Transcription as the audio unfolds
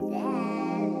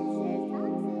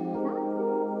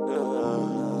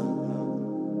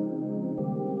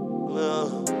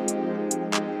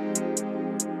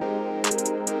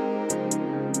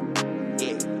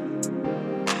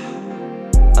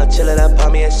chillin', I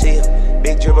pop me a seal.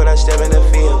 Big drip when I step in the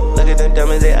field. Look at them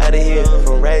diamonds, they outta here.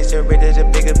 From rags to riches to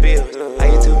bigger bills. I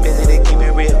ain't too busy to keep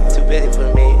it real. Too busy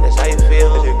for me, that's how you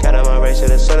feel. I just got on my race till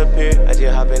the sun appear. I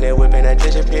just hop in that whip and I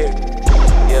disappear.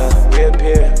 Yeah,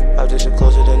 reappear. I'm just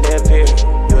closer than that pier.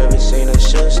 You ever seen a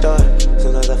shooting star?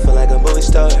 Sometimes I feel like a movie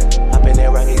star. Hop in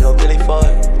that rocket, go really far.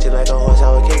 Just like a horse,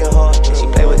 I was kicking hard. She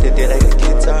play with the dick like a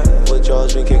guitar. With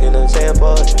jaws, been kicking them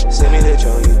sandbars. Send me the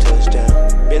drone, you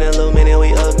touchdown. Been a little minute,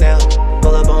 we up now.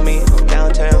 Pull up on me, I'm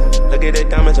downtown. Look at the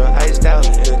diamonds on iced out.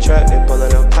 In the truck, they pulling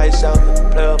them pipes out.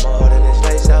 Play up my heart and it's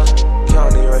lights out.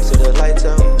 Count the race to the lights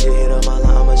out. Just hit up my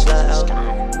line, I'ma slide out.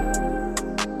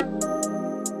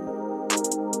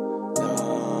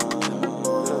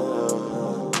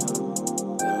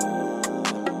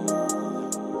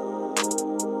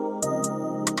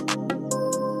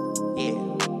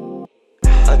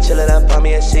 I'm chillin', I pop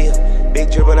me a seal. Big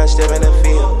drip when I step in the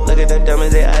field. Look at them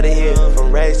diamonds, they outta here.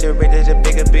 From rags to riches to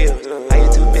bigger bills. I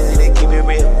ain't too busy to keep it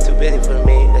real. Too busy for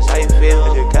me, that's how you feel.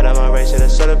 I just got on my race till the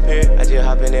sun appear. I just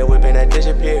hop in that whip and I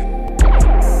disappear.